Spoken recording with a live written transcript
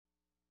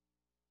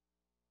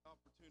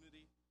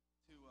opportunity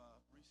to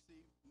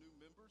receive new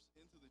members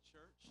into the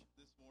church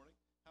this morning.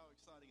 How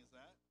exciting is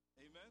that?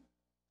 Amen?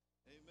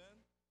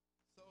 Amen?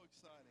 So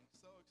exciting,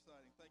 so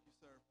exciting. Thank you,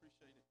 sir.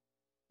 Appreciate it.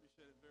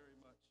 Appreciate it very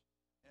much.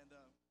 And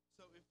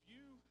so if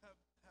you have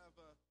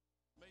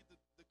made the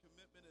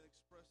commitment and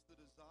expressed the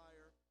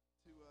desire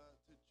to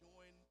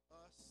join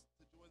us,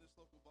 to join this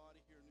local body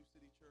here in New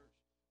City Church,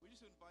 we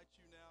just invite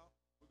you now.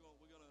 We're gonna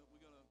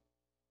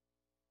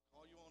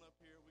call you on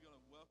up here. We're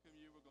gonna welcome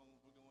you. We're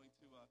going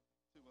to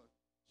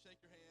shake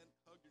your hand,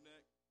 hug your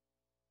neck,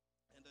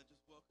 and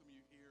just welcome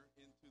you here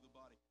into the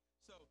body.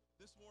 So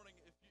this morning,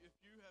 if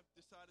you have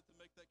decided to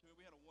make that commitment,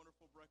 we had a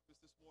wonderful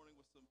breakfast this morning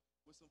with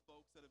some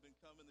folks that have been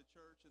coming to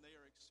church, and they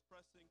are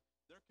expressing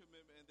their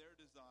commitment and their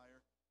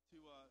desire to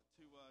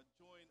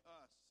join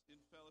us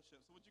in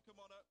fellowship. So would you come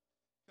on up?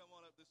 Come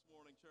on up this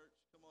morning, church.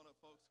 Come on up,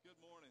 folks. Good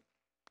morning.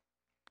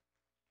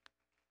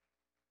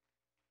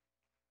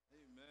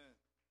 Amen.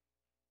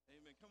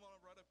 Amen. Come on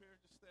up right up here.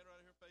 Just stand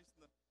right here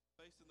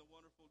facing the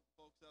wonderful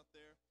folks out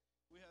there.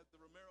 We had the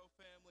Romero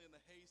family and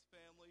the Hayes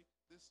family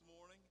this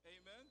morning.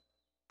 Amen.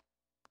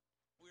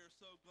 We are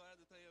so glad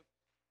that they have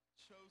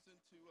chosen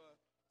to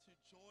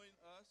join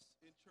us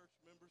in church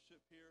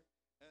membership here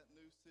at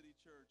New City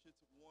Church.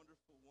 It's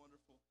wonderful,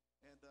 wonderful.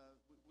 And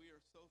we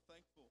are so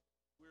thankful.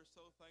 We are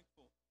so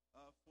thankful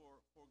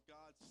for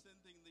God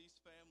sending these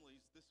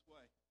families this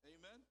way.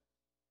 Amen.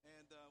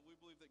 And we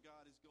believe that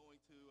God is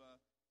going to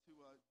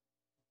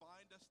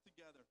bind us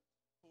together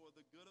for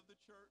the good of the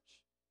church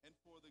and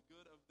for the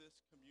good of this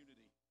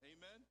community.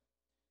 Amen.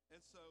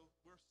 And so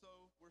we're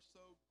so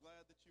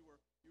glad that you were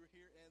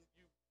here, and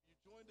you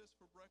joined us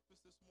for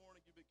breakfast this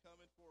morning. You've been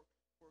coming for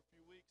a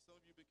few weeks. Some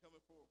of you have been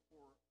coming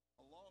for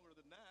a longer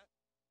than that,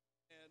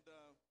 and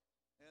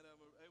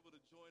were able to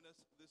join us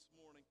this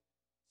morning.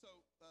 So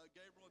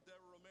Gabriel and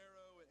Deborah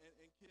Romero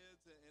and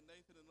kids and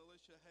Nathan and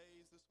Alicia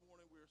Hayes this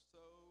morning, we are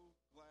so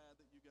glad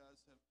that you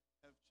guys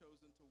have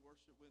chosen to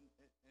worship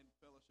and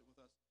fellowship with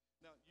us.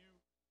 Now,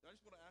 I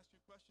just want to ask you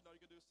a question. All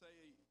you got to do is say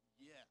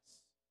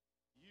yes.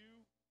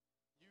 You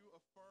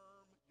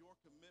affirm your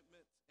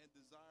commitment and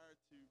desire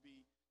to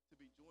be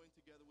joined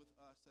together with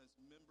us as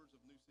members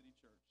of New City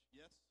Church.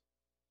 Yes?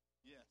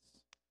 Yes.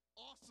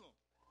 Awesome.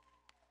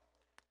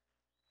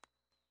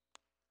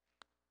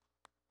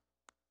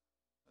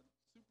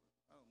 Super.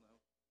 I don't know.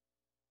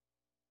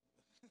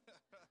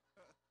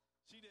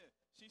 She did.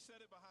 She said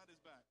it behind his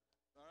back.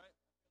 All right?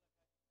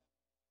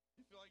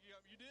 You feel like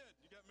you did.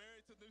 You got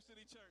married to New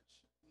City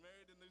Church.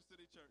 Married to New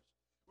City Church.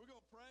 We're going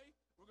to pray.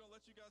 We're going to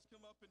let you guys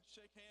come up and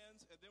shake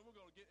hands, and then we're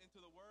going to get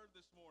into the Word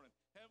this morning.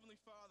 Heavenly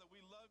Father,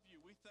 we love you.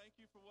 We thank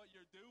you for what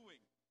you're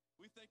doing.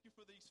 We thank you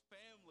for these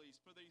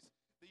families, for these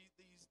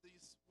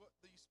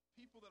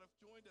people that have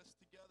joined us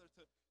together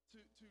to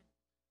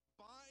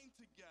bind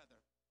together,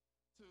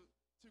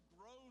 to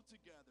grow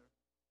together,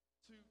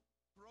 to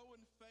grow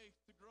in faith,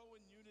 to grow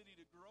in unity,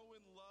 to grow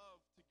in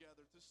love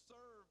together, to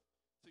serve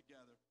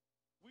together.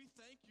 We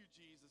thank you,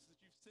 Jesus, that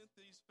you've sent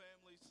these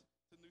families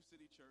to New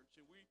City Church,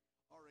 and we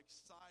are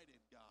excited,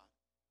 God,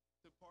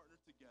 to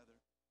partner together.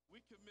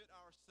 We commit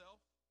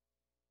ourselves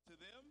to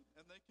them,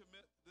 and they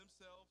commit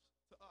themselves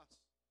to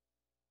us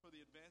for the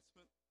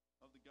advancement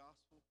of the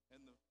gospel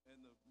and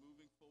the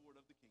moving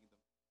forward of the kingdom.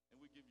 And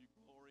we give you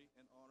glory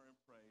and honor and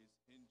praise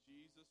in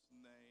Jesus'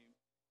 name.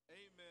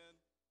 Amen.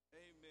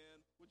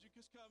 Amen. Would you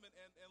just come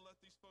and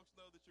let these folks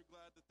know that you're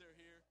glad that they're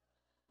here,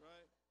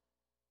 right?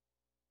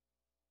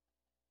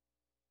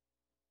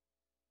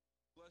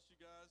 Bless you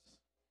guys.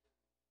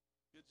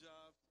 Good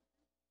job.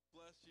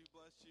 Bless you,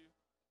 bless you.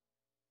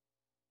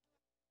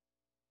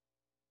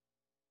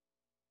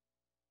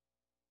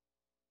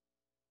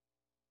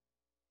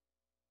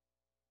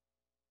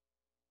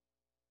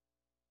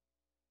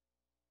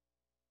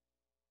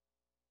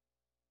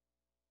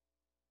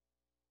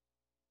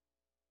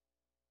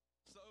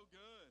 So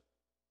good.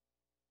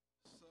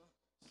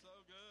 So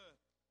good.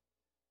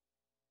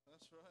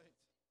 That's right.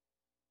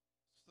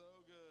 So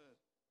good.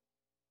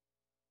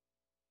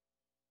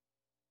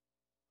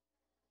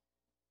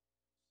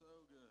 So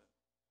good.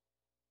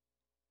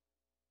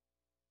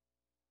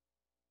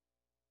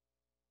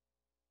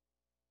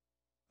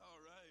 All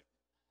right.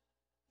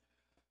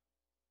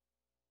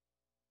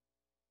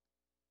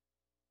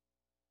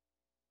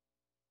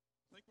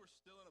 I think we're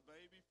stealing a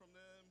baby from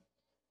them.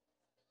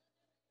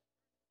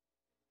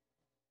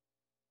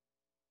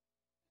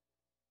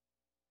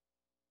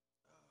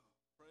 Oh,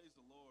 praise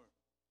the Lord.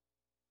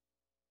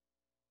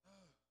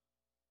 Oh.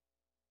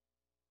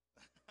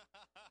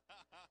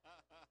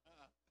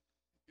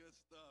 Good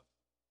stuff.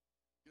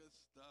 Good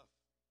stuff.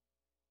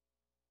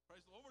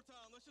 Praise the Lord. One more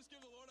time. Let's just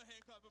give the Lord a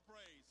hand clap of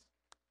praise.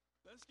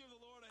 Let's give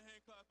the Lord a hand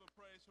clap of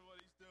praise for what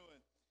he's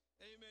doing.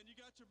 Amen. You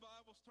got your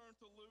Bibles, turn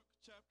to Luke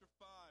chapter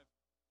 5.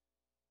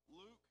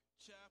 Luke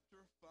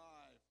chapter 5.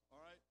 All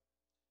right?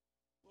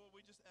 Lord,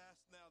 we just ask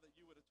now that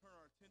you would turn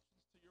our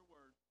attentions to your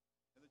word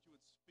and that you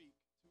would speak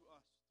to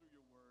us through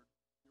your word.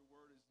 Your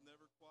word is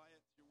never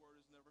quiet. Your word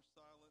is never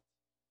silent.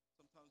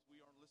 Sometimes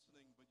we aren't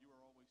listening, but you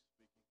are always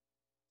speaking.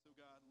 So,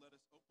 God, let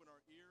us open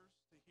our ears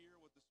to hear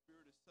what the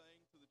Spirit is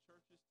saying to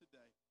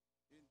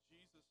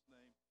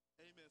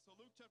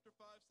chapter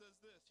 5 says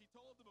this. He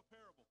told them a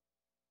parable.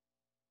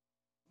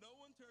 No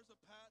one tears a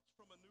patch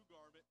from a new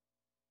garment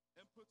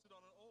and puts it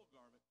on an old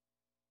garment.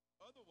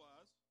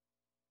 Otherwise,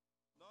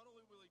 not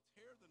only will he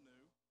tear the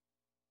new,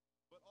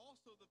 but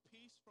also the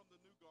piece from the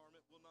new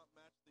garment will not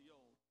match the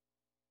old.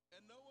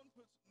 And no one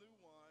puts new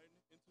wine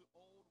into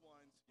old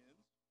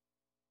wineskins.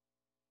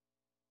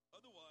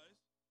 Otherwise,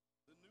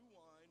 the new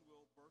wine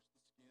will burst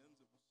the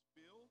skins, it will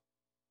spill,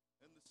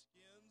 and the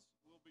skins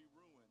will be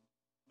ruined.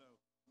 No,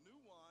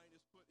 new wine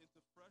is put into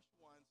fresh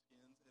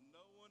wineskins, and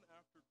no one,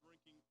 after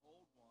drinking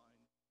old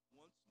wine,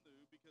 wants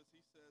new, because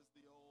he says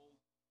the old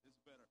is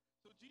better.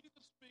 So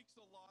Jesus speaks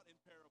a lot in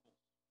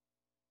parables.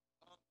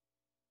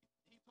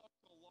 He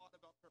talks a lot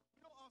about parables.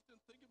 We don't often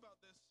think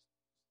about this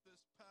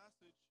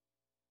passage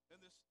and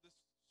this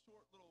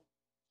short little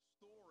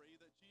story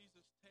that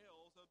Jesus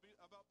tells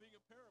about being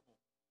a parable.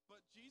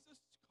 But Jesus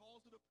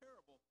calls it a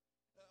parable.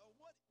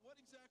 What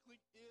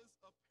exactly is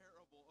a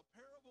parable? A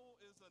parable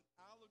is an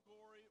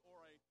allegory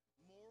or a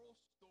moral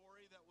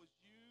story that was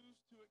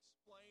used to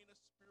explain a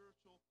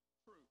spiritual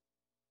truth.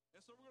 And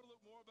so we're going to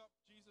look more about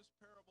Jesus'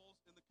 parables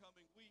in the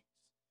coming weeks.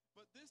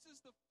 But this is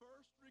the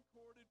first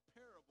recorded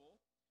parable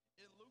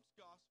in Luke's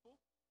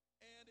gospel,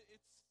 and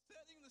it's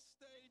setting the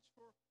stage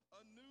for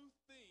a new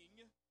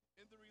thing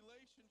in the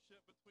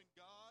relationship between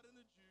God and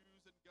the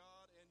Jews and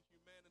God and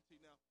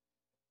humanity. Now,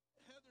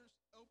 Heather's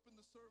opened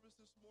the service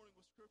this morning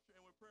with scripture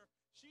and with prayer.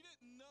 She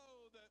didn't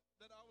know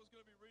that I was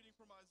going to be reading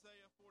from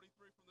Isaiah 43,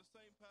 from the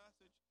same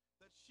passage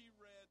that she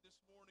read this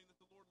morning, that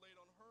the Lord laid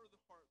on her the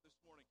heart this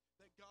morning,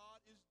 that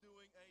God is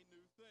doing a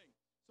new thing.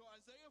 So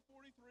Isaiah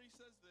 43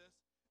 says this.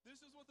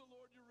 This is what the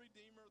Lord your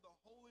Redeemer, the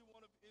Holy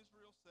One of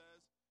Israel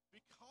says.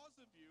 Because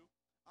of you,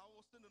 I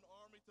will send an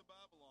army to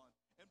Babylon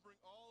and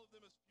bring all of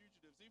them as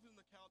fugitives, even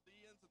the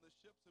Chaldeans and the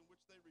ships in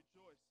which they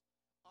rejoice.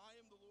 I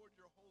am the Lord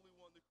your Holy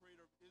One, the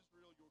Creator of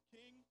Israel, your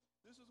King.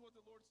 This is what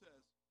the Lord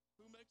says,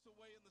 who makes a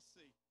way in the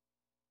sea,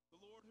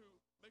 the Lord who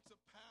makes a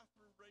path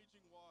through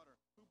raging water,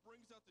 who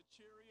brings out the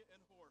chariot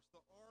and horse,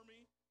 the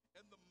army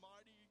and the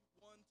mighty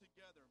one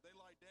together. They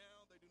lie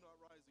down, they do not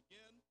rise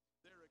again.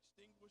 They are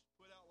extinguished,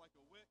 put out like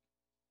a wick.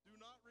 Do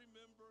not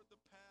remember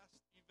the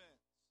past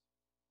events.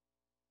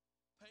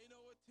 Pay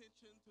no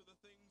attention to the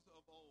things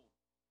of old.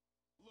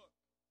 Look,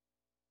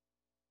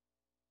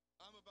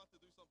 I'm about to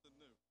do something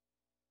new.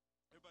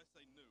 Everybody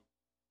say new.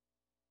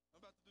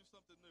 I'm about to do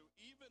something new.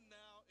 Even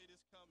now it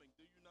is coming.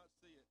 Do you not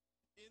see it?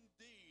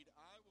 Indeed,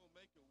 I will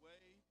make a way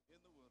in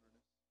the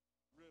wilderness,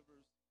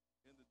 rivers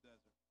in the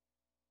desert.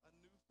 A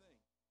new thing.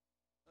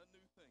 A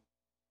new thing.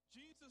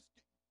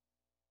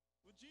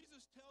 When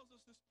Jesus tells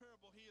us this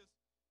parable, he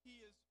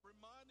is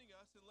reminding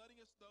us and letting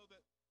us know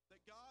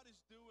that God is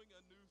doing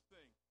a new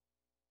thing.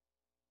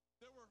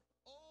 There were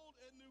old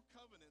and new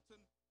covenants,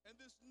 and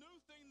this new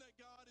thing that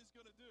God is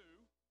going to do,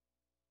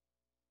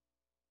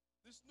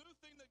 this new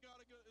thing that God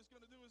is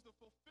going to do is the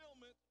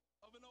fulfillment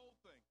of an old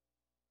thing.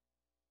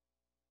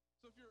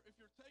 So if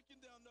you're taking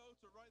down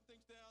notes or writing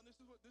things down, this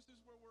is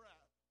where we're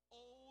at.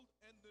 Old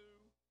and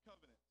new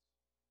covenants.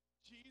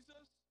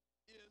 Jesus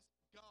is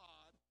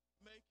God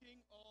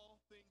making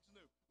all things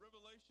new.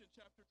 Revelation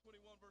chapter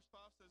 21 verse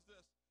 5 says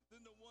this.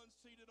 Then the one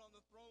seated on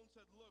the throne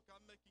said, look,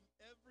 I'm making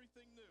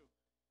everything new.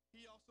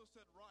 He also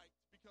said, write,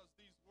 because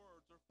these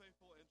words are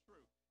faithful and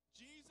true.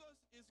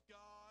 Jesus is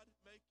God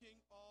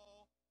making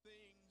all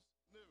things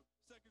new.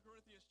 2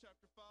 Corinthians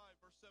chapter 5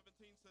 verse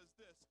 17 says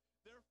this.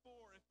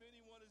 Therefore, if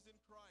anyone is in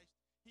Christ,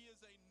 he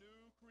is a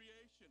new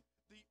creation.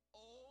 The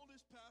old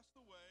is passed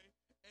away,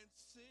 and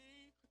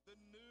see, the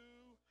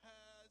new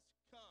has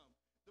come.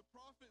 The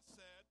prophet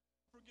said,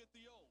 forget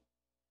the old.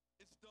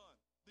 It's done.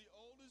 The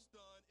old is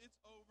done. It's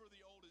over.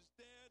 The old is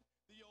dead.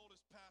 The old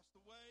is passed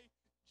away.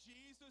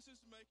 Jesus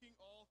is making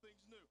all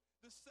things new.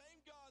 The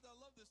same God, I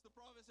love this, the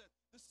prophet said,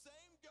 the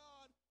same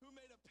God who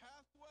made a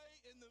pathway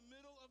in the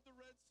middle of the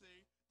Red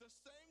Sea, the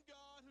same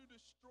God who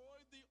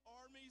destroyed the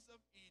armies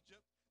of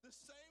Egypt, the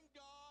same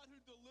God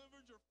who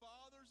delivered your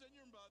fathers and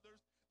your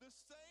mothers, the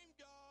same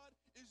God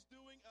is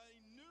doing a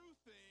new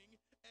thing,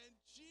 and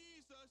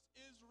Jesus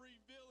is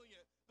revealing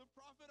it. The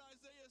prophet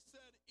Isaiah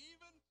said,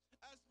 even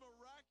as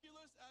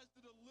miraculous as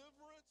the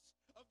deliverance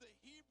of the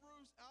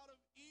Hebrews out of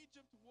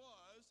Egypt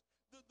was,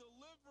 that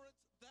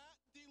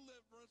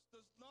deliverance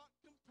does not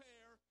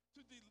compare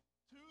to the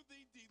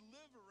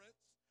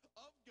deliverance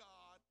of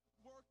God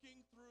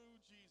working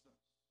through Jesus.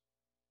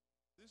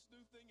 This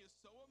new thing is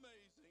so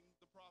amazing,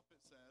 the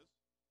prophet says.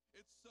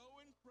 It's so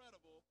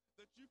incredible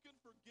that you can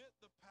forget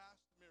the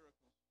past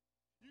miracles.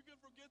 You can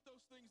forget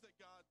those things that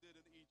God did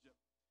in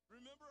Egypt.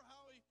 Remember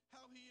how he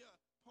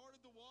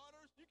parted the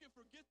waters? You can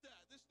forget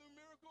that. This new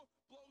miracle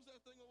blows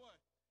that thing away.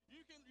 You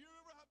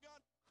remember how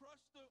God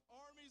crushed the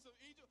armies of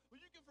Egypt?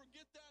 Well, you can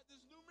forget that. This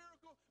new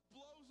miracle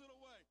blows it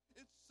away.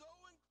 It's so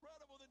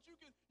incredible that you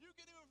can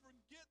even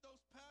forget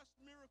those past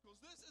miracles.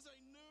 This is a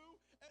new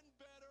and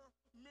better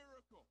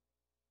miracle.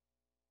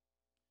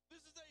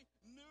 This is a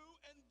new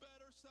and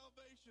better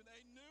salvation,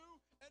 a new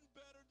and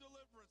better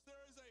deliverance.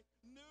 There is a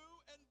new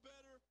and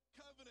better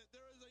covenant.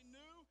 There is a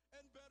new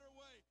and better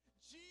way.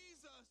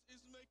 Jesus is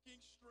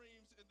making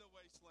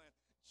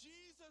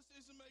Jesus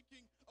is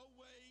making a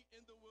way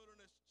in the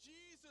wilderness.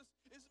 Jesus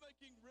is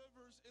making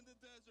rivers in the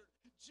desert.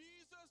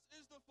 Jesus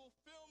is the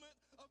fulfillment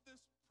of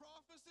this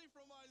prophecy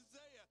from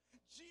Isaiah.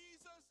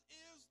 Jesus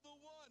is the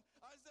one.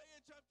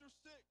 Isaiah chapter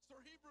 6, or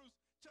Hebrews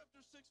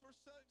chapter 6,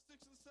 verse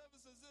 6 and 7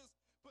 says this,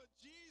 but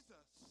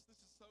Jesus, this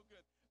is so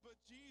good,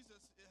 but Jesus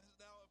has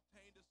now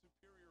obtained a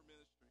superior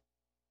ministry.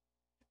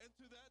 And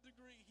to that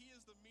degree, he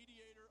is the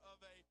mediator of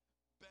a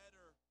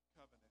better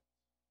covenant,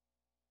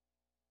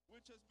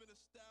 which has been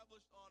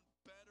established on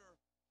better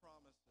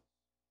promises.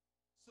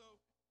 So,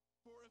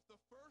 for if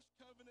the first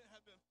covenant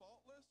had been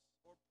faultless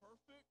or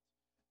perfect,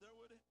 there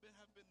would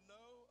have been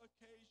no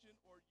occasion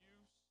or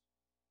use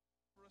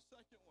for a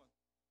second one.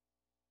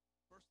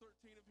 Verse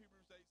 13 of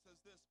Hebrews 8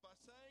 says this, by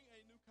saying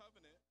a new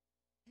covenant,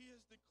 he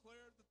has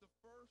declared that the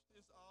first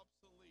is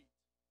obsolete,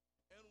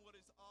 and what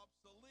is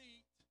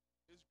obsolete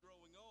is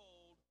growing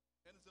old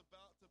and is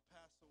about to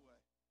pass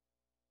away.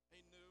 A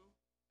new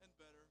and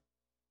better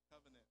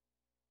covenant.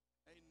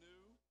 A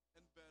new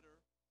and better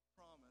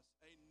promise.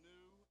 A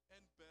new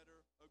and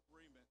better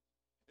agreement.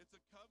 It's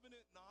a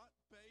covenant not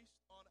based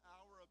on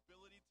our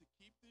ability to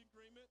keep the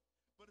agreement,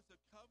 but it's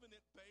a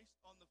covenant based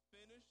on the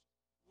finished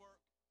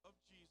work of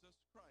Jesus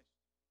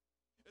Christ.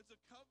 It's a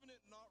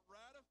covenant not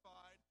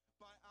ratified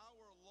by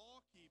our law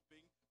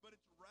keeping, but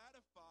it's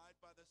ratified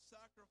by the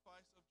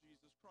sacrifice of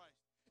Jesus Christ.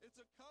 It's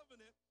a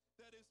covenant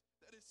that is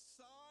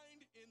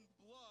signed in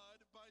blood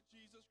by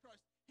Jesus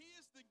Christ. He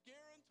is the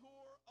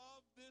guarantor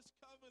of this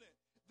covenant.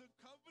 The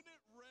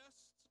covenant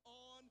rests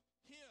on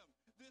him.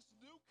 This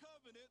new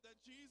covenant that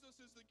Jesus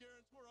is the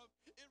guarantor of,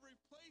 it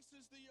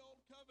replaces the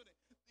old covenant.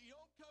 The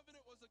old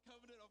covenant was a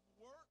covenant of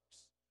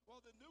works,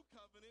 while the new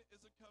covenant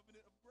is a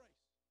covenant of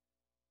grace.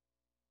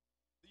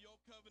 The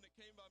old covenant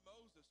came by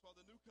Moses, while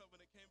the new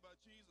covenant came by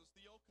Jesus.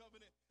 The old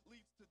covenant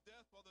leads to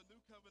death, while the new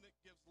covenant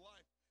gives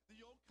life.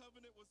 The old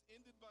covenant was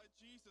ended by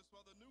Jesus,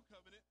 while the new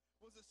covenant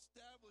was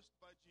established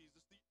by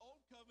Jesus. The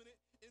old covenant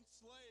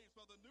enslaves,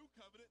 while the new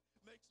covenant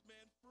makes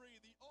man free.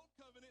 The old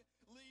covenant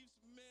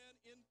leaves man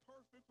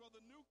imperfect, while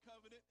the new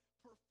covenant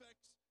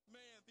perfects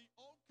man. The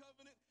old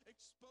covenant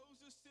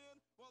exposes sin,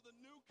 while the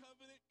new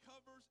covenant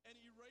covers and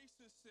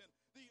erases sin.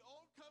 The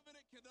old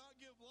covenant cannot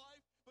give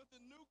life, but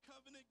the new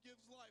covenant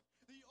gives life.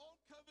 The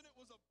old covenant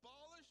was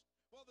abolished,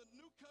 while the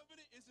new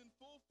covenant is in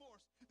full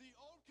force. The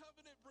old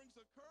covenant brings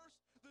a curse.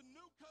 The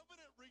new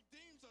covenant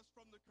redeems us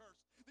from the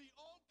curse. The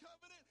old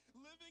covenant,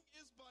 living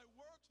is by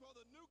works, while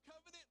the new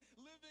covenant,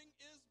 living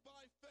is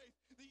by faith.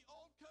 The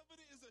old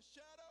covenant is a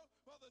shadow,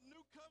 while the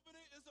new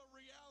covenant is a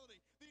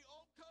reality. The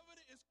old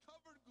covenant is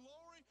covered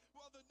glory,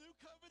 while the new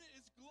covenant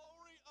is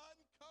glory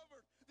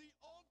uncovered. The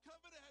old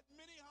covenant had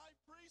many high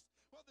priests,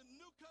 while the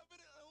new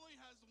covenant only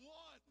has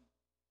one.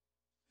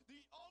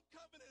 The old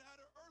covenant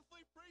had an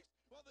earthly priest,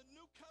 while the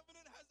new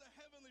covenant has a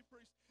heavenly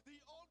priest. The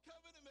old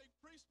covenant made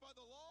priests by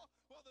the law,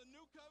 while the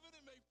new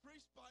covenant made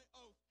priests by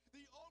oath.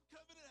 The old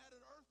covenant had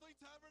an earthly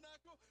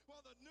tabernacle,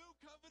 while the new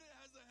covenant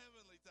has a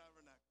heavenly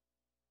tabernacle.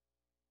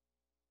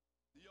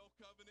 The old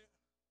covenant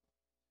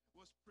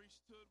was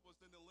priesthood, was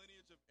in the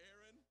lineage of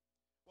Aaron,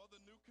 while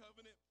the new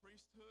covenant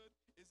priesthood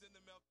is in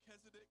the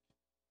Melchizedek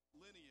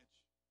lineage.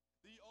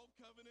 The old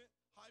covenant,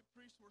 high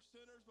priests were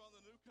sinners, while the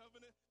new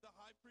covenant, the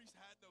high priest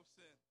had no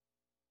sin.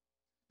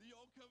 The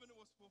old covenant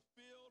was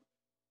fulfilled,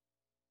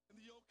 and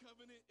the old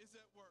covenant is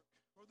at work,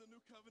 or the new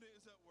covenant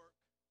is at work.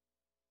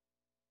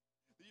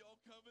 The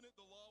old covenant,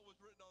 the law was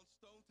written on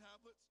stone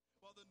tablets,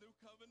 while the new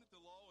covenant,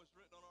 the law was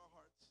written on our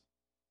hearts.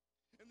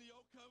 In the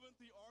old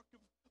covenant, the Ark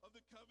of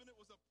the covenant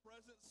was a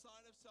present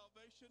sign of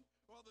salvation,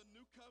 while the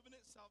new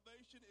covenant,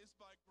 salvation is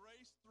by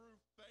grace through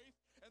faith,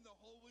 and the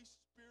Holy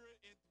Spirit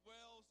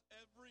indwells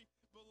every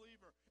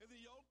believer. In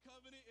the old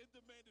covenant, it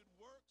demanded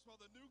works, while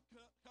the new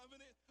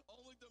covenant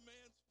only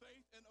demands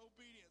faith and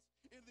obedience.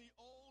 In the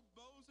old,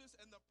 Moses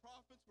and the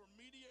prophets were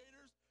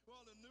mediators,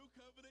 while in the new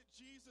covenant,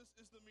 Jesus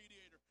is the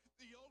mediator.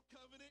 The old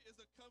covenant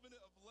is a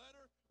covenant of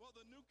letter, while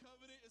the new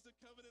covenant is a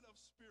covenant of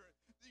spirit.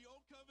 The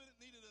old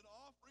covenant needed an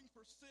offering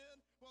for sin,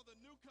 while the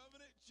new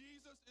covenant,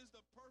 Jesus is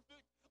the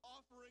perfect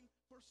offering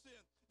for sin.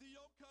 The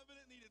old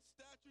covenant needed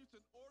statutes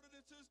and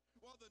ordinances,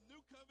 while the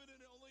new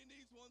covenant only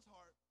needs one's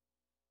heart.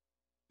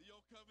 The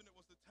old covenant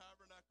was the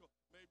tabernacle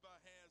made by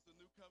hands. The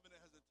new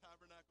covenant has a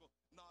tabernacle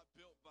not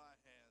built by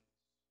hands.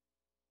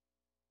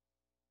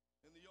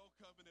 In the old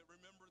covenant,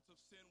 remembrance of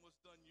sin was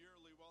done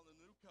yearly, while in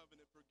the new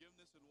covenant,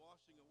 forgiveness and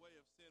washing away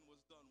of sin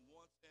was done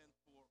once and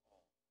for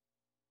all.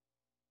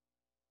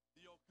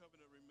 The old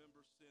covenant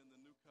remembers sin. The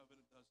new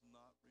covenant does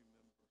not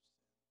remember sin.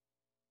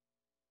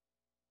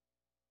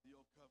 The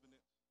old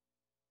covenant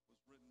was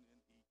written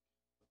in ink,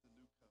 but the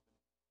new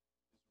covenant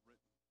is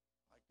written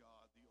by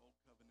God. The old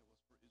covenant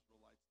was for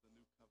Israelites. The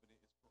new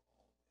covenant is for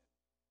all men.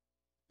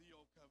 The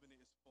old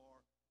covenant is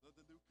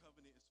the new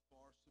covenant is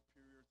far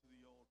superior to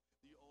the old.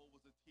 The old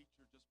was a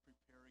teacher just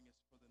preparing us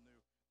for the new.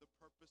 The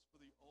purpose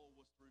for the old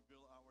was to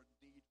reveal our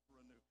need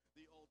for a new.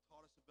 The old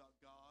taught us about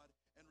God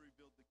and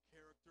revealed the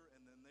character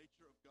and the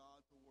nature of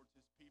God towards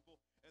his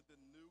people. And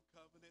the new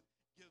covenant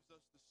gives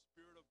us the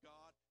Spirit of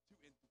God to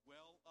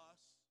indwell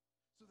us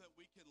so that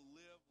we can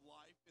live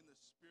life in the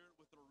Spirit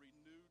with a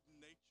renewed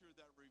nature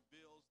that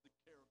reveals the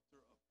character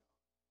of God.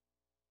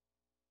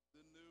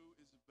 The new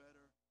is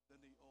better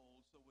than the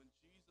old. So when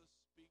Jesus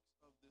speaks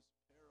of this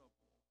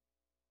parable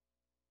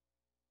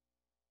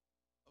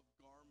of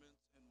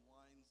garments and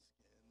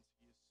wineskins,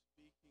 he is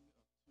speaking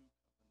of two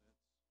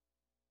covenants,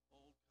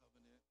 Old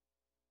Covenant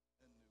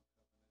and New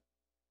Covenant.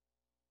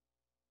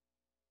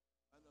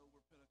 I know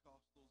we're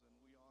Pentecostals and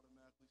we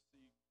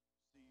automatically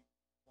see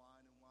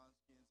wine and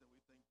wineskins and we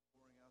think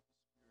pouring out the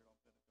Spirit on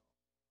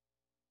Pentecost.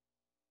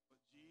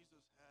 But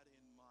Jesus had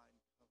in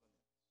mind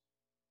covenants.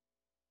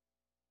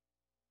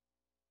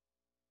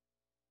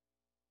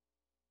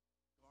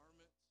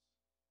 Garments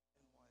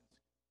and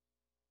wineskins.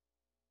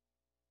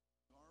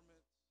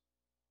 Garments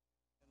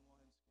and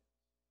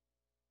wineskins.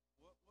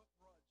 What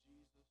brought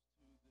Jesus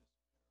to this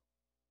parable?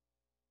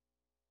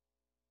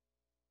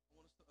 I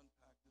want us to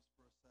unpack this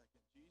for a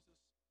second. Jesus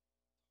talks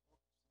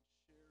and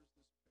shares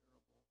this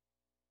parable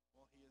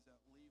while he is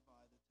at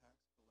Levi, the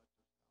tax collector's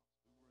house.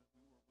 We were with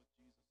Jesus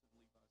in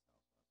Levi's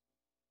house last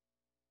week.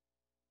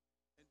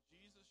 And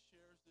Jesus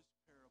shares this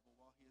parable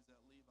while he is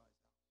at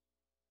Levi's house.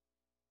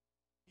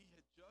 He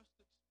had just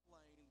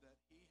explained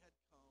that he had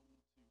come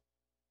to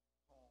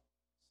call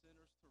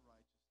sinners to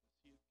righteousness.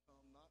 He had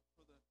come not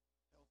for the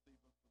healthy,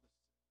 but for the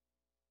sick.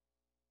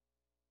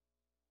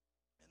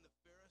 And the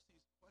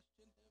Pharisees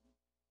questioned him,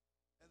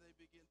 and they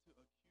begin to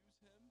accuse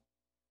him,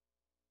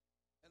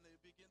 and they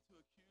begin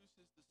to accuse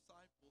his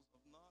disciples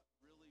of not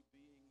really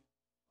being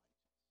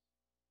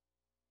righteous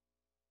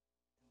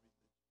and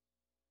religious.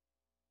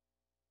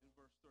 In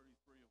verse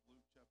 33 of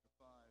Luke chapter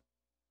 5,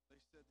 they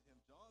said to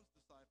him, John's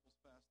disciples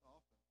fast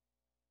often,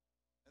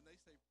 and they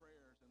say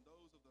prayers, and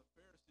those of the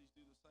Pharisees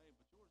do the same,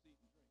 but yours eat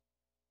and drink.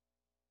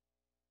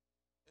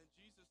 And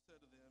Jesus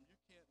said to them, you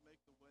can't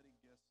make the wedding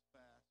guests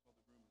fast while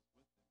the groom is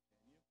with them,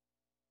 can you?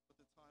 But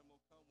the time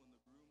will come when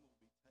the groom will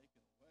be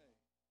taken away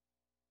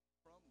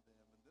from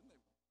them, and then they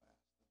will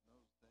fast. In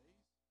those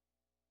days,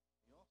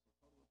 he also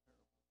told them a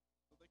parable.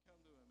 So they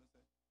come to him and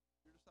say,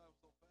 your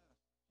disciples don't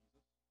fast,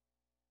 Jesus.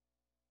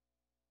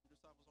 Your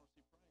disciples aren't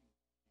praying,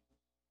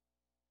 Jesus.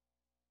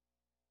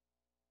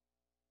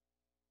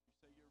 You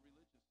say you're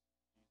religious,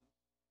 Jesus.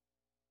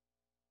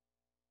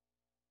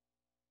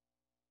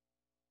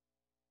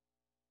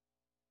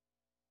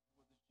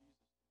 What does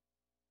Jesus do?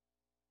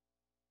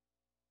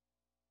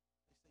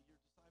 They say your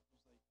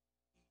disciples, they eat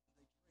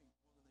and they drink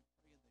more than they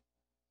pray and they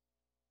fast.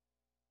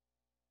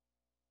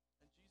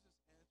 And Jesus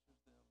answers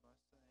them by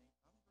saying,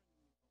 I'm bringing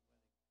you a wedding.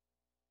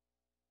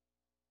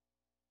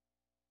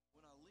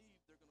 When I leave,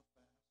 they're going to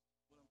fast.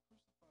 When I'm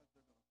crucified,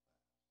 they're going to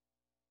fast.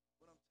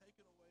 When I'm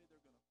taken away,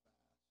 they're going to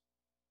fast.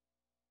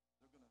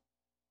 They're going to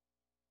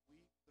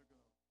weep. They're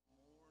going to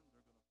mourn.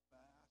 They're going to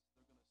fast.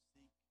 They're going to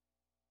seek.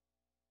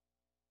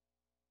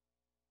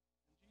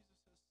 And Jesus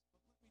says,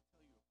 but let me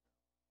tell you a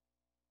parable.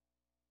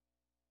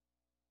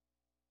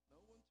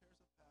 No one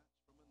tears a patch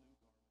from a new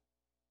garment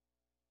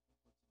and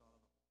puts it on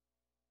an old.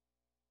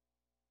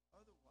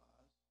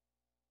 Otherwise,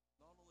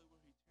 not only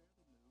will he tear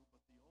the new,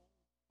 but the piece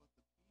from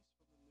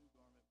the new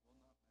garment will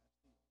not match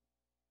the old.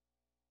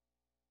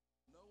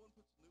 No one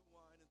puts new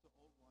wine into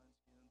old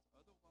wineskins,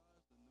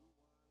 otherwise the new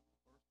wine will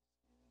burst the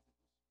skins, it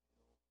will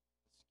spill,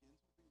 the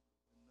skins will be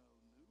ruined. No,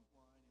 new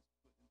wine is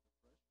put into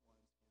fresh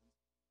wineskins,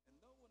 and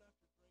no one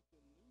after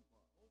drinking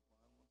old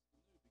wine wants the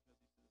new, because he says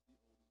the old is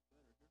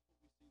better. Here's what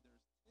we see,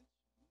 there's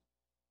tension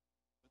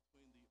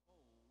between the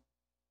old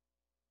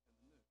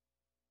and the new.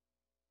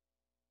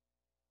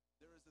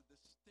 There is a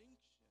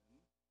distinction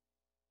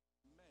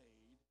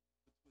made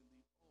between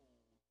the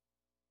old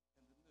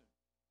and the new.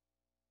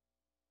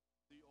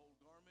 The old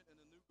garment and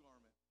the new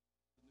garment.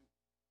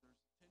 There's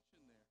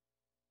tension there.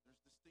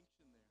 There's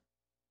distinction there.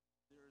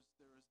 There is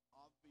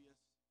obvious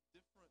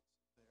difference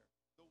there.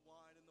 The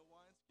wine and the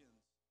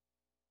wineskins.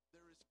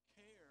 There is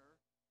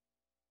care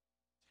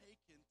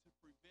taken to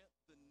prevent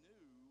the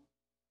new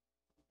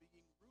from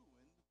being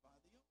ruined by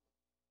the old.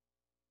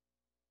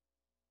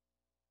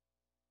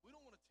 We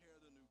don't want to tear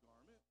the new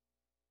garment,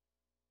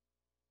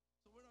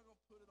 so we're not going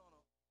to put it on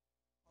an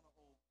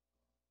old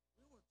garment.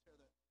 We don't want to tear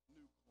that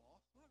new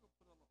cloth. We're not going to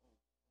put it on an old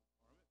garment.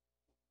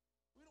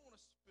 We don't want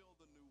to spill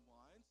the new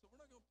wine, so we're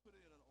not going to put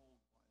it in an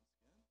old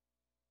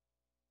wineskin.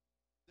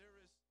 There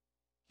is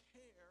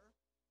care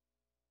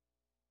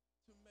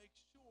to make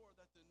sure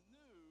that the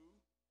new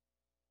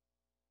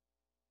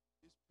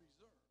is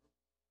preserved.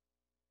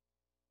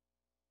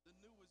 The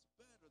new is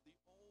better. The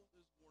old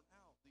is worn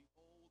out. The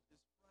old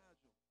is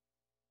fragile.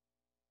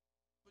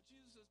 But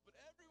Jesus says, but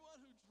everyone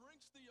who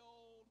drinks the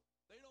old,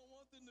 they don't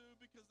want the new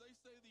because they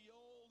say the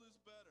old is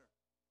better.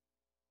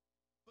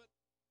 But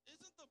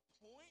isn't the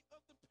point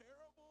of the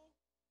parable,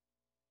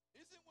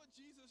 isn't what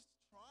Jesus is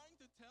trying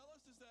to tell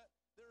us is that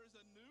there is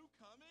a new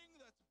coming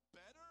that's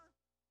better?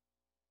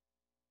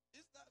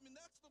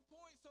 That's the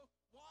point. So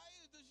why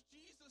does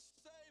Jesus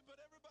say, but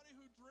everybody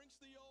who drinks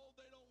the old,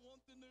 they don't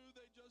want the new,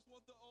 they just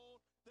want the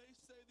old. They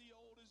say the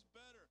old is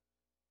better.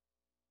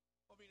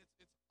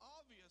 It's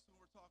obvious when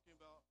we're talking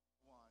about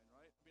wine,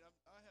 right?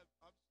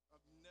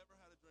 I've never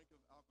had a drink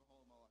of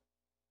alcohol in my life.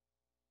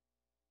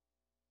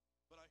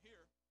 But I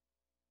hear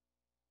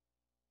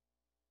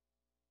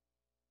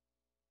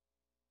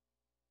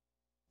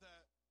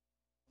that,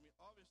 I mean,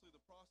 obviously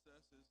the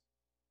process is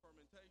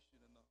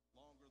fermentation, and the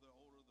longer, the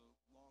older, the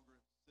longer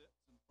it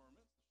sits and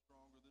ferments, the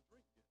stronger the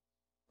drink gets,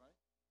 right?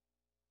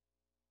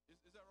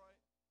 Is that right?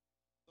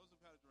 Those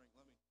who've had a drink,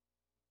 let me.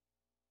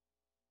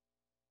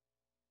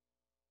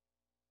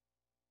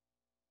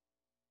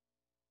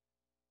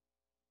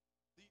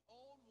 The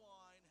old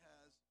wine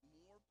has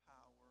more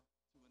power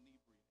to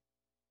inebriate.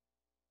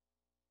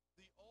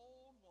 The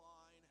old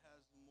wine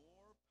has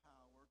more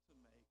power to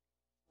make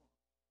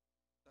drunk.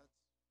 That's,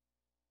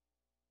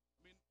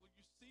 I mean, well,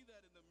 you see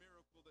that in the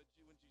miracle that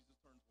when Jesus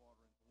turns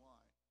water into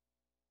wine.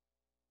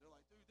 They're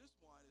like, dude, this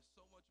wine is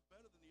so much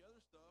better than the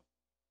other stuff.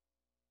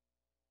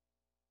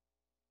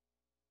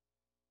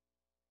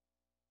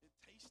 It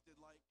tasted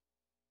like,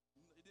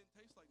 it didn't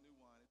taste like new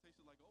wine. It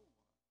tasted like old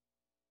wine.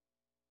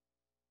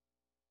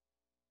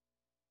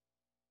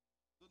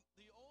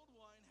 The old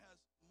wine has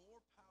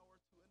more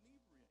power to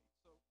inebriate.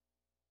 So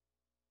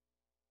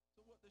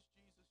what does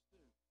Jesus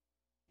do?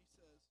 He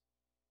says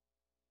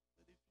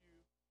that if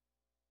you've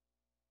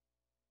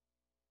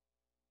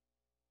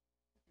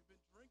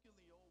been drinking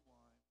the old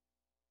wine,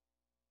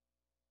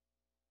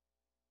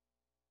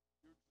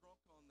 you're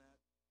drunk on that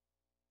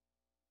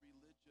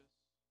religious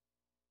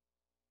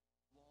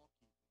law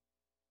keeping.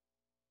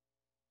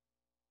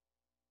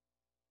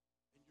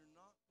 And you're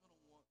not going to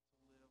want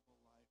to live a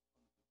life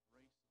under the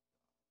grace of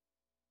God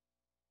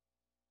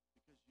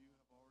because you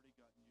have already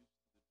gotten used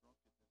to the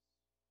drunkenness.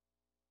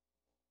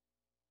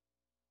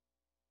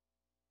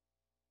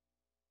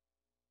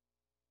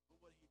 But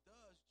what he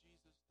does,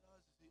 Jesus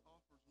does, is he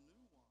offers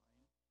new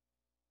wine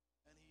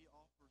and he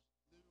offers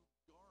new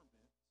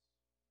garments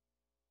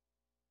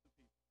to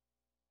people.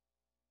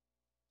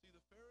 See,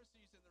 the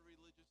Pharisees and the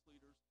religious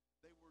leaders,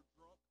 they were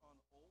drunk on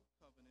old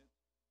covenant,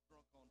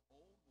 drunk on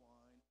old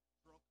wine,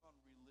 drunk on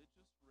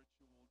religious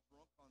ritual,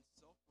 drunk on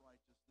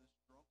self-righteousness,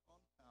 drunk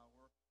on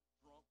power,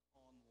 drunk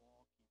on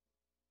law keeping.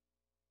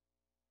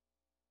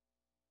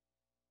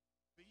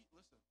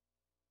 Listen,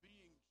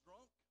 being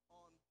drunk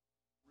on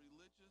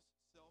religious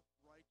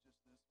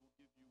self-righteousness will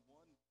give you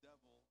one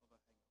devil of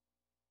a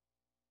hangover.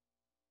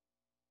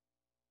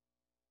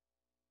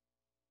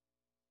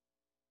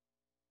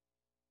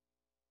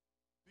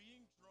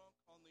 Being drunk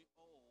on the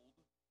old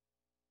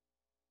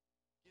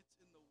gets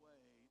in the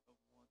way of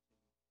wanting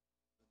the new.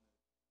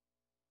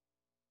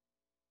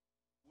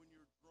 When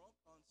you're drunk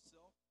on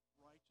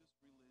self-righteous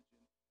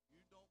religion,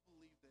 you don't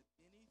believe that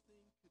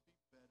anything could be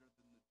better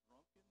than the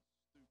drunken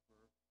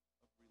stupor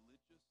of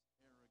religious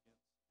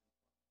arrogance and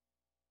pride.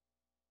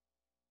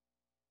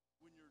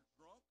 When you're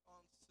drunk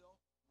on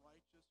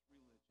self-righteous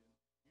religion,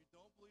 you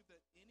don't believe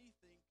that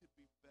anything could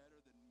be better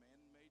than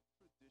man-made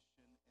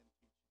tradition and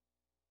teaching.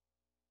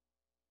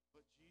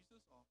 But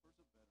Jesus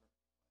offers a better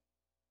way.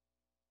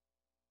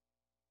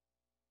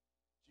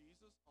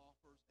 Jesus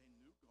offers a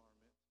new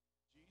garment.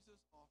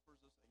 Jesus offers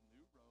us a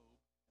new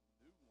robe and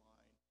new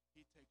wine.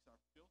 He takes our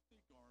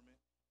filthy garment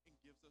and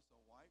gives us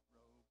a white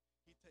robe.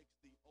 He takes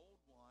the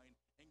old wine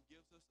and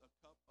gives us a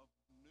cup of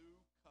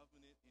new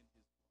covenant in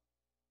his blood.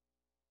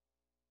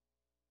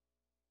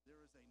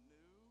 There is a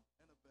new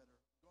and a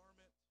better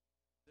garment.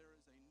 There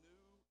is a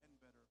new and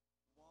better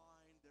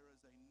wine. There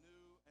is a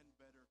new and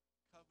better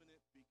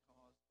covenant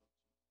because of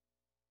Jesus.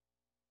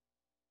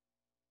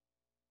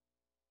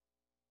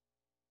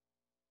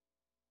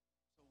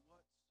 So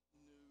what's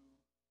new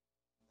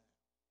now?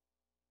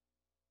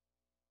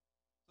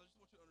 So I just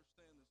want you to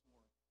understand this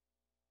morning.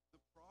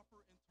 The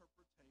proper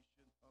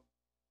interpretation of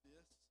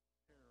this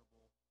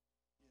parable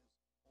is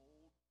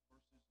old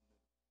versus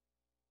new.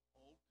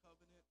 Old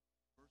covenant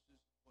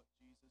versus what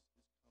Jesus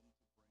is come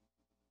to bring through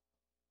the new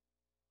covenant.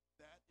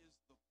 That is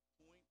the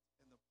point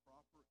and the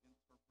proper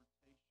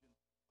interpretation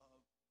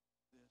of this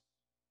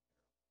parable.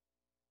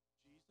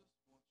 Jesus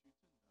wants you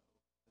to know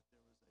that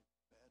there is a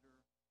better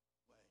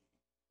way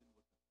than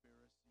what the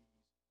Pharisees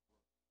were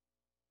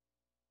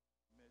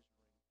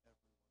measuring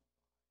everyone by.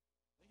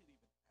 They had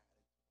even added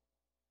to the law.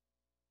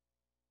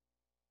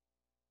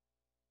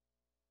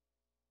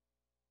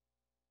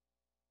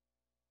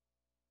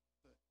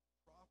 The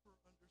proper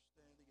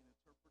understanding and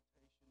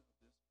interpretation of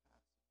this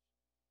passage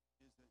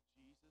is that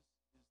Jesus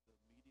is the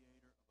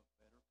mediator of a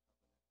better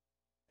covenant,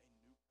 a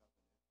new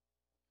covenant,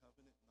 a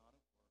covenant not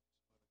of works,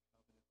 but a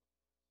covenant of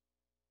grace.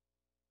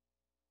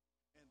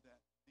 And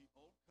that the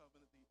old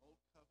covenant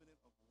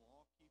of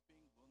law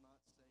keeping will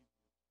not save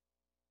you.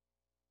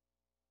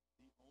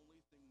 The only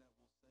thing that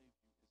will save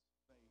you is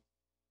faith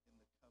in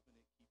the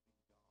covenant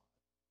keeping God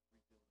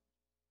revealed in Jesus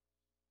Christ.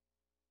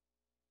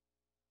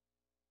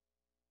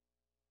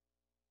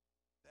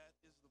 That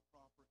is the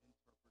proper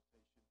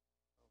interpretation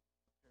of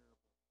the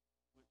parable.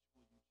 Which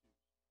will you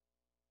choose?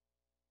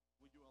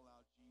 Will you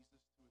allow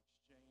Jesus to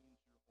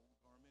exchange your old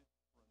garment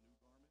for a new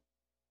garment?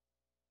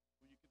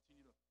 Will you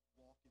continue to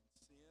walk in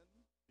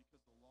sin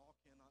because the law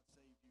cannot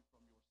save you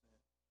from your sin?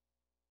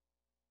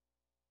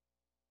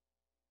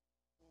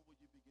 Or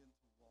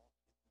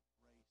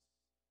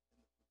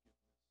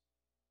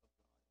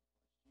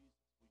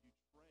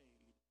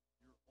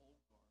old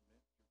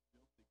garment,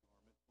 your filthy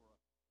garment, for a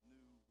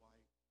new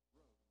white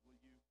robe? Will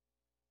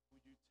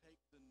you take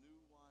the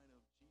new wine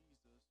of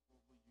Jesus, or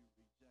will you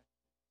reject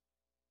it?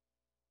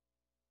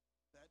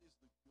 That is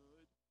the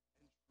good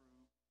and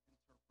true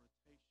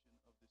interpretation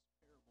of this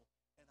parable,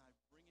 and I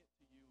bring it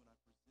to you and I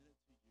present it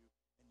to you,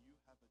 and you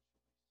have a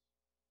choice.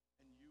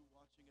 And you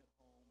watching at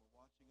home or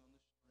watching on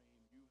the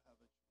stream, you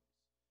have a choice.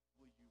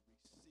 Will you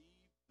receive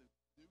the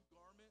new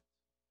garment,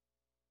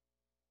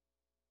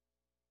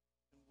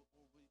 and will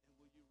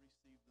you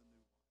receive the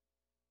new wine?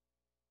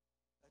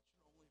 That's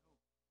your only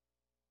hope.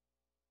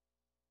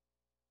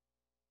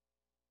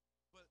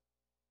 But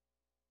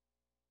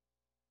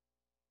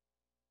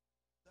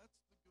that's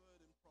the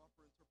good and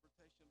proper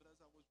interpretation. But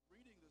as I was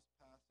reading this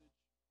passage,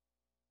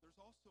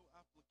 there's also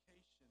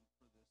application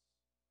for this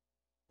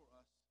for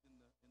us in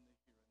the here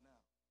and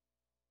now.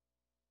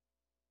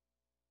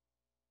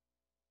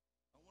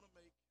 I want to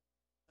make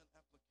an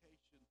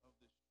application of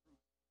this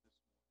truth this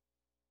morning.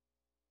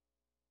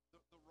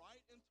 The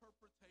right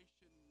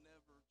interpretation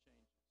never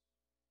changes.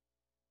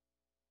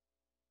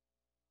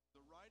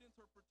 The right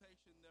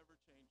interpretation never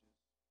changes.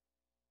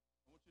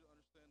 I want you to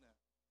understand that.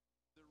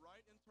 The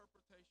right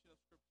interpretation of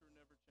Scripture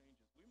never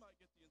changes. We might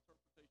get the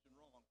interpretation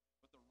wrong,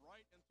 but the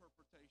right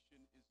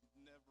interpretation is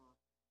never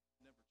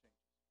changes.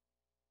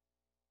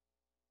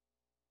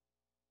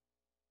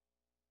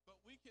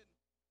 But we can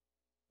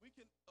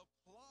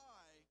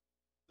apply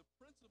the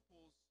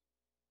principles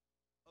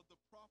of the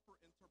proper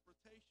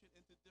interpretation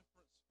into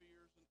different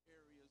spheres and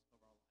areas of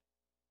our life.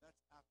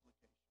 That's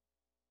application.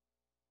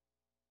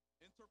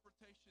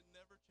 Interpretation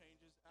never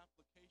changes.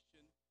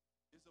 Application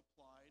is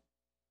applied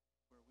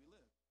where we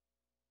live.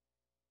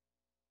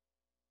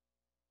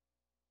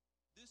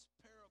 This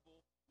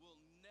parable will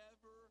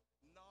never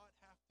not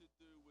have to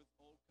do with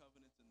old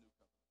covenants and new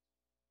covenants.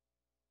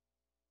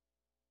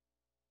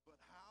 But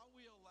how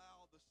we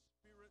allow the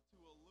Spirit to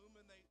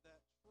illuminate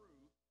that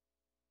truth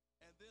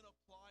and then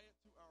apply it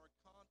to our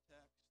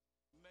context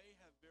may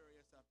have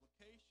various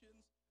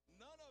applications,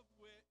 none of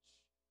which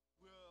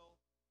will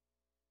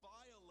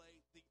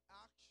violate the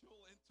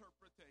actual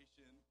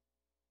interpretation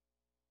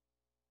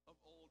of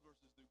old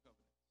versus new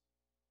covenants.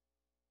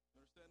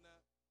 You understand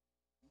that?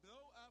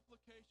 No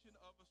application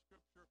of a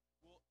Scripture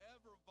will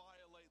ever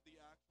violate the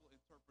actual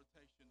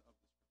interpretation of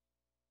the Scripture.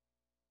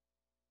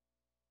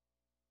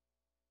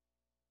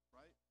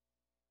 Right?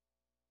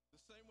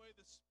 The same way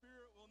the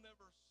Spirit will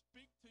never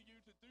speak to you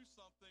to do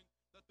something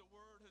that the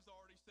Word has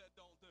already said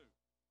don't do.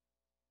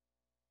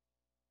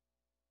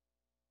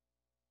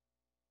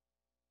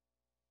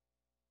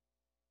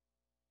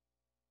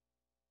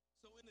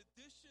 So in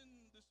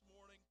addition this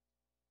morning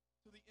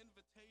to the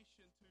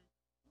invitation to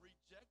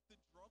reject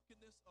the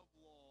drunkenness of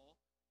law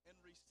and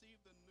receive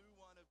the new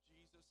wine of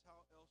Jesus,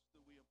 how else do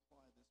we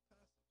apply this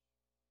passage?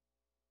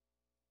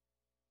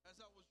 As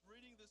I was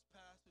reading this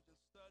passage and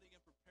studying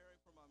and preparing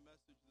for my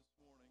message this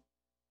morning,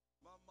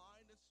 my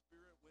mind and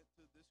spirit went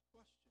to this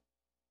question.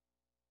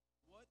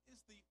 What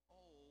is the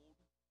old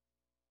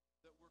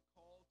that we're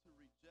called to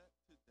reject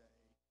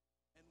today,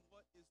 and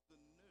what is the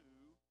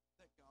new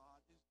that God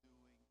is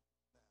doing now?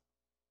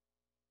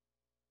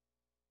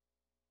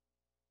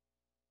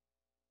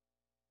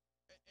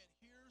 And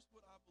here's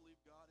what I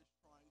believe God is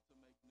trying to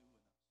make new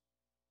in us.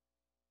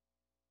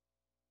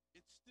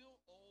 It's still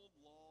old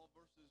law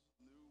versus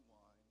new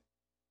wine.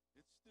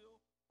 It's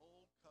still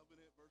old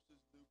covenant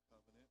versus new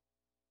covenant.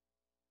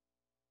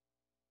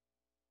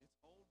 It's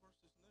old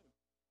versus new.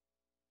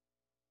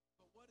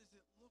 But what does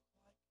it look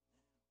like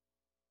now?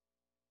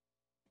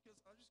 Because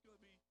I'm just going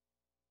to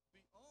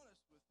be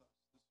honest with us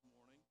this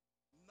morning.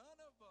 None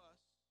of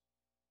us,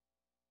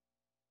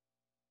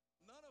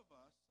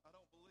 I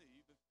don't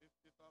believe,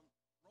 if I'm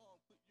wrong,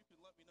 you can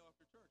let me know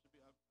after church. I'd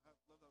love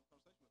to have a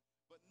conversation with.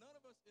 But none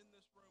of us in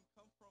this room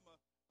come from a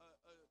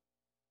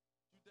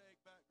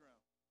Judaic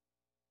background.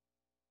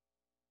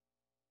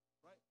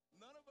 Right?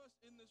 None of us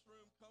in this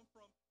room come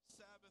from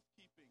Sabbath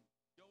keeping,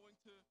 going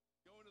to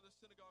the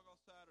synagogue on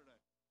Saturday.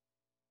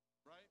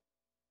 Right?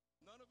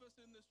 None of us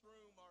in this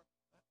room are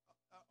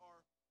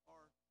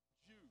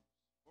Jews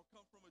or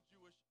come from a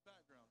Jewish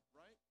background,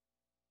 right?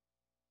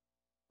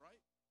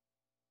 Right?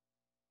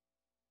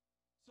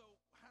 So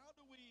how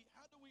do we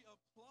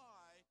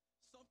apply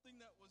something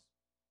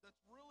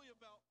that's really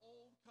about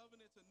old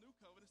covenants and new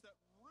covenants that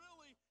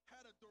really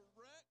had a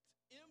direct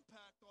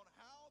impact on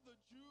how the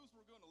Jews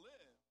were going to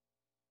live?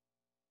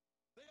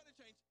 They had to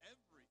change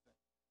everything.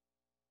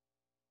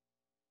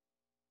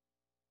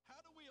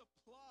 How do we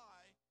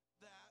apply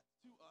that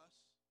to us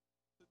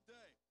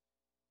today?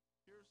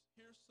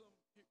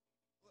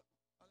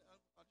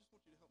 I just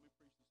want you to help me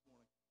preach this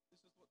morning.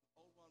 This is what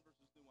old wine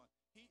versus new wine.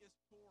 He is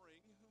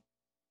pouring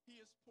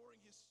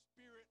his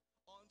Spirit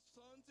on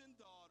sons and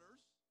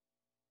daughters,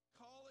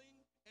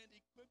 calling and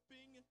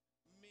equipping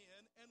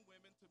men and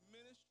women to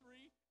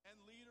ministry and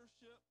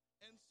leadership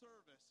and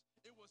service.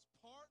 It was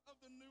part of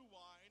the new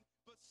wine,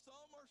 but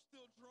some are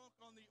still drunk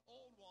on the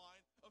old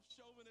wine of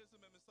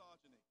chauvinism and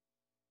misogyny.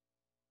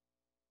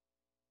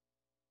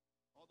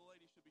 All the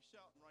ladies should be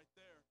shouting right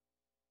there.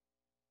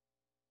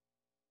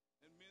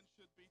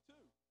 should be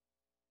too.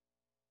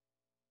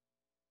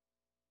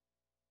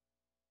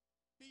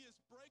 He is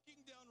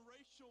breaking down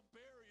racial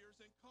barriers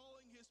and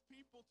calling his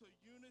people to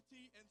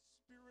unity and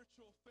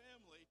spiritual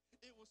family.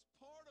 It was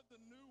part of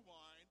the new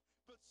wine,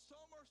 but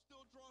some are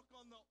still drunk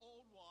on the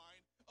old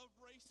wine of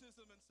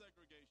racism and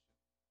segregation.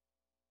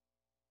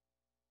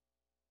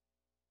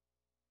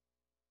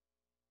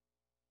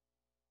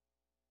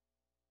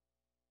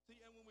 See,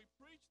 and when we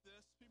preach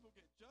this, people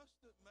get just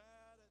as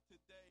mad at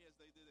today as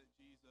they did at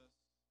Jesus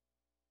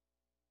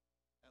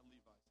at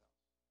Levi's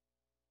house.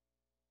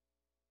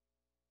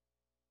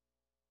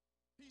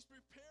 He's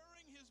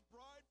preparing his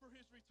bride for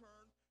his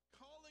return,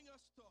 calling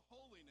us to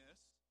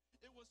holiness.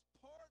 It was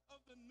part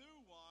of the new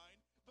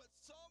wine, but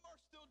some are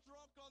still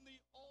drunk on the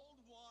old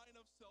wine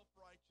of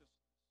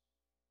self-righteousness.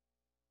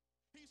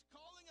 He's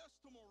calling us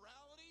to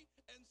morality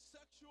and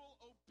sexual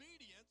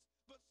obedience,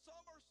 but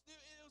some are still,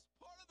 it was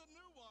part of the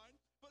new wine,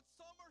 but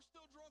some are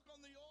still drunk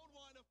on the old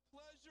wine of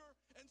pleasure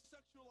and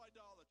sexual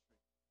idolatry.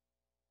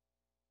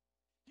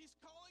 He's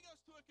calling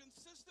us to a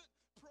consistent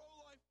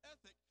pro-life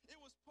ethic. It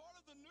was part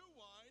of the new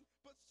wine,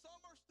 but some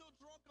are still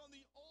drunk on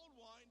the old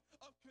wine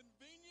of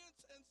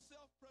convenience and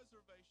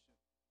self-preservation.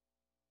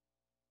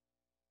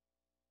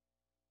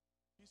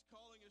 He's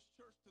calling his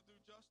church to do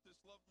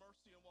justice, love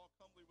mercy, and walk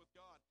humbly with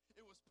God.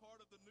 It was part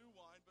of the new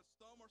wine, but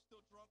some are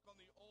still drunk on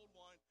the old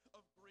wine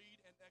of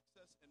greed and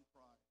excess and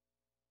pride.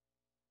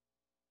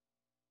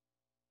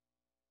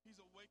 He's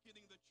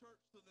awakening the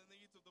church to the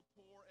needs of the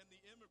poor and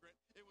the immigrant.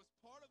 It was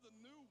part of the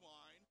new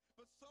wine,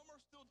 but some are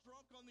still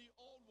drunk on the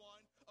old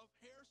wine of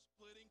hair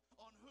splitting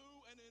on who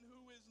and in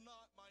who is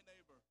not my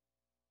neighbor.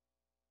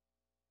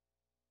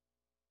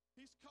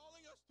 He's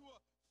calling us to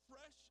a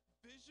fresh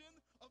vision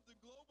of the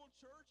global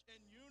church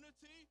and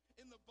unity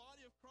in the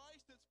body of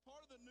Christ. That's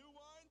part of the new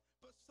wine,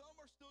 but some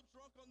are still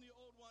drunk on the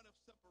old wine of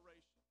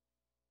separation.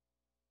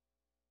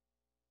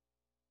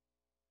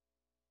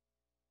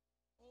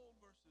 Old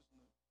versus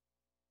new.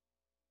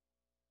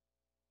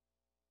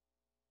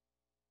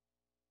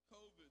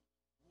 COVID,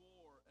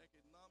 war,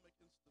 economic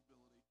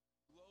instability,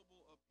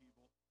 global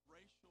upheaval,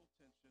 racial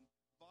tension,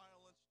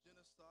 violence,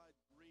 genocide,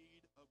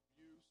 greed,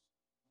 abuse.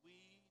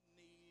 We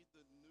need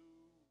the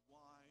new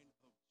wine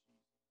of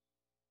Jesus.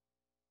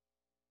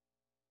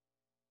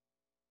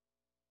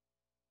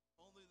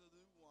 Only the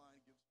new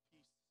wine gives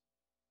peace.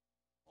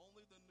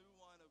 Only the new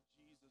wine of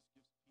Jesus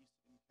gives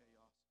peace in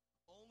chaos.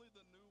 Only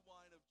the new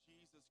wine of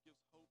Jesus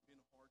gives hope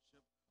in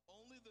hardship.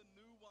 Only the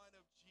new wine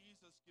of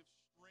Jesus gives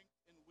strength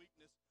in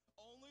weakness.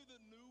 Only the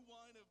new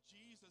wine of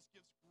Jesus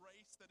gives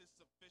grace that is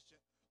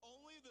sufficient.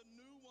 Only the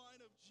new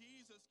wine of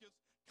Jesus gives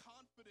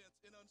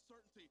confidence in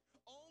uncertainty.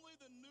 Only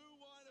the new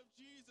wine of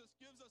Jesus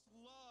gives us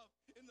love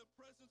in the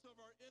presence of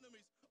our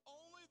enemies.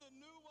 Only the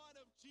new wine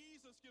of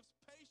Jesus gives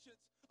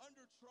patience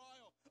under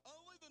trial.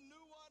 Only the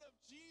new wine of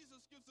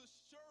Jesus gives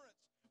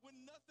assurance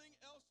when nothing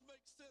else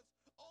makes sense.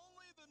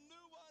 Only the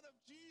new wine of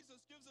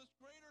Jesus gives us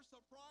greater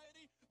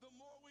sobriety the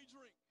more we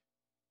drink.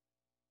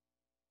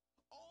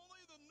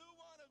 Only the new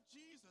wine of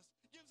Jesus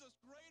gives us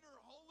greater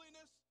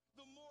holiness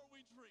the more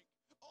we drink.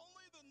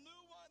 Only the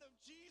new wine of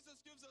Jesus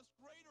gives us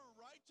greater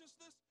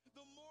righteousness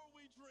the more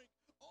we drink.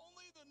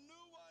 Only the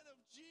new wine of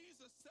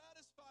Jesus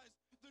satisfies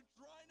the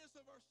dryness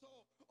of our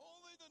soul.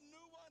 Only the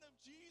new wine of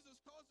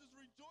Jesus causes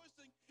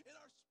rejoicing in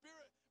our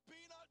spirit. Be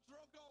not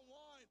drunk on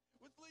wine,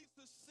 which leads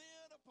to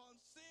sin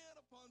upon sin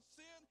upon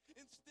sin.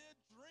 Instead,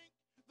 drink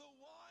the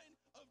wine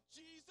of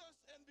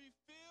Jesus and be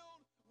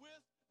filled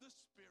with the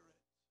Spirit.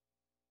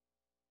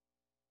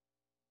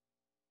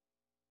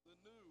 The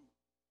new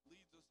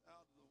leads us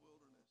out of the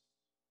wilderness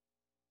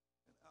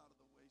and out of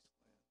the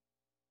wasteland.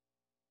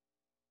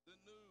 The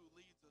new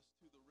leads us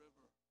to the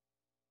river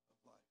of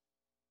life.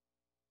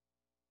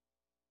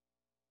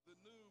 The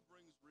new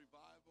brings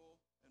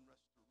revival and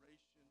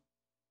restoration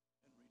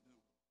and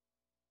renewal.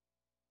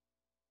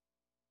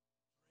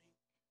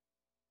 Drink big.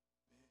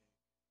 The new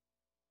wine.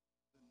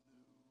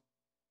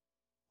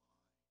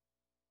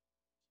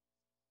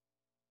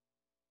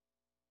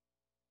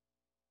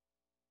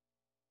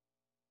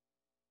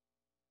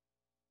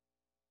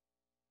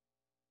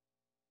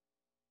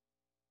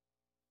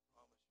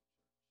 Promise you,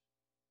 church.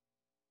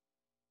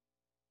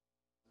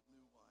 The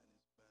new wine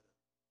is better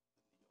than the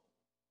old, no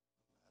matter what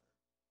everyone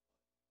else.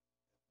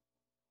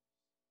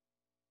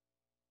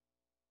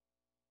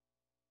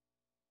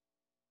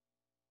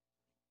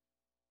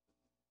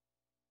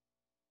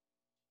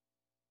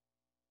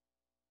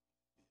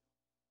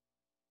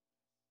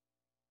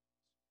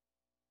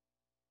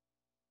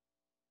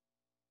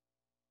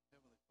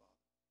 Heavenly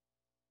Father,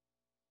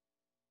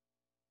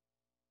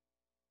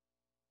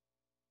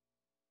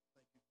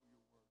 thank you for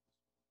your word this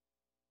morning.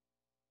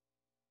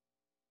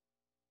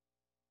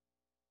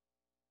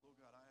 Lord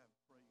God, I am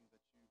praying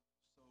that you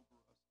sober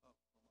us up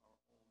from our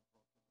own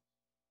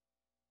drunkenness.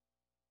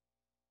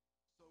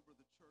 Sober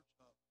the church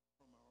up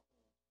from our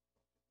own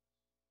drunkenness.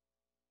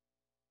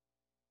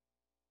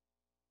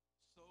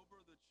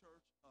 Sober the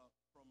church up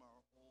from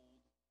our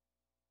old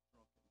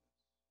drunkenness.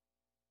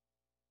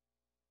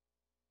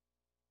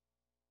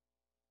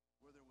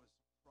 Where there was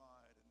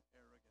pride and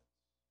arrogance,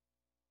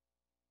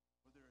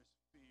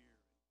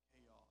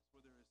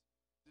 where there is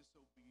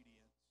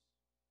disobedience.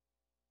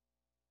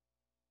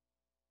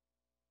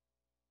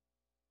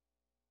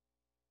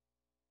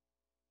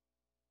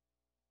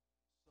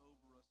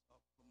 Sober us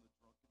up from the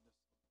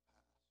drunkenness of the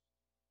past.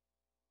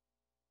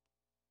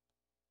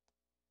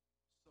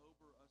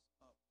 Sober us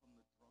up from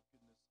the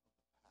drunkenness of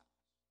the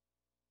past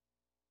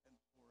and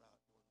pour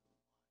out your new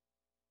wine.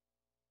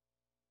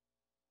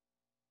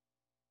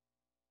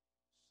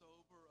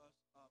 Sober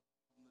us up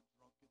from the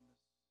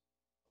drunkenness of the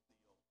old and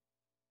pour out your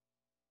new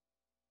wine.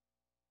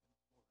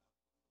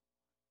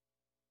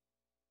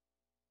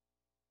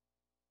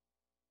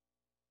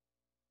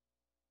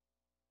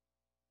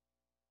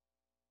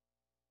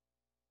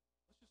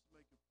 Let's just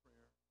make a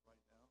prayer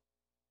right now.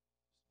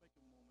 Just make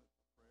a moment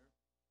for prayer.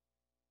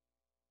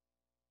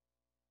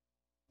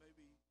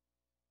 Maybe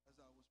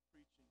as I was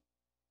preaching,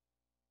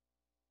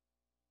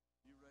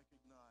 you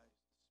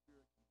recognized the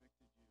Spirit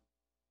convicted you.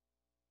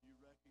 You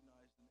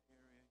recognized an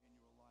area in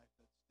your life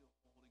that's still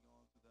holding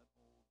on to that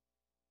old wine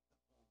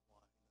and that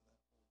old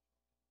drunkenness.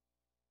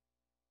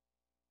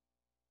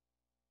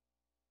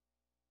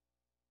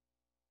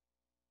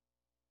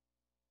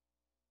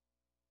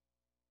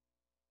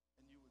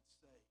 And you would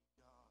say,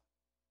 God,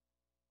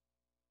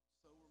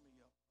 sober me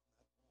up from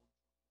that old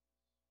drunkenness.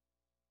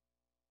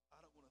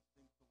 I don't want to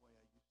think the way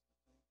I used to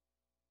think.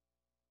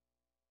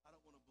 I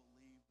don't want to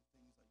believe the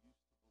things I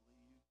used to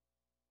believe.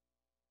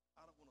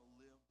 I don't want to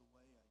live the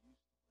way I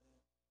used to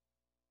live.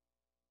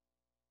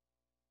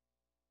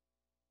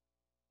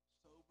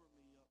 Sober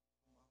me up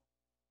from my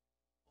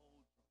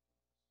old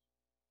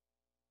drunkenness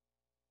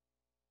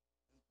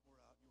and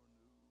pour out your new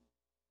wine.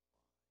 Pour out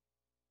your new wine.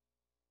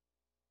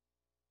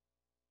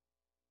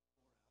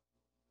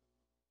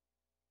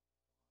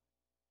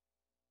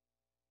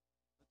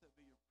 Let that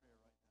be your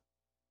prayer right now.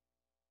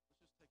 Let's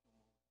just take a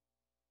moment.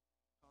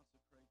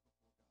 Consecrate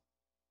before God.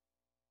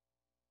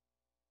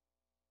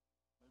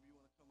 Maybe you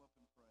want to come up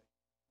and pray.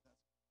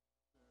 That's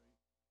very, very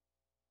fine.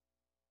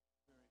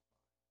 Say,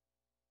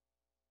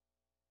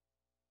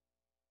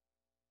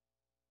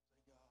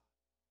 God,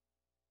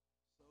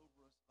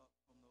 sober us up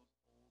from those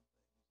old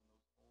things and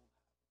those old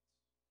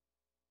habits.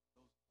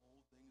 Those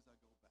old things I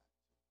go back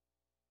to.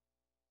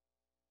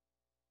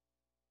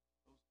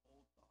 Those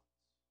old thoughts.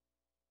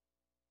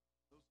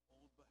 Those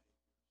old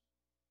behaviors.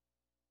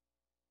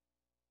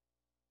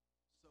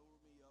 Sober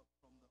me up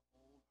from the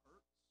old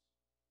hurts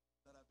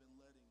that I've been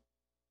letting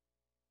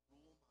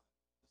rule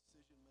my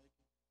decision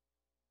making.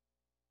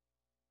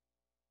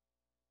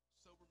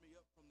 Sober me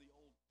up from the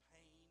old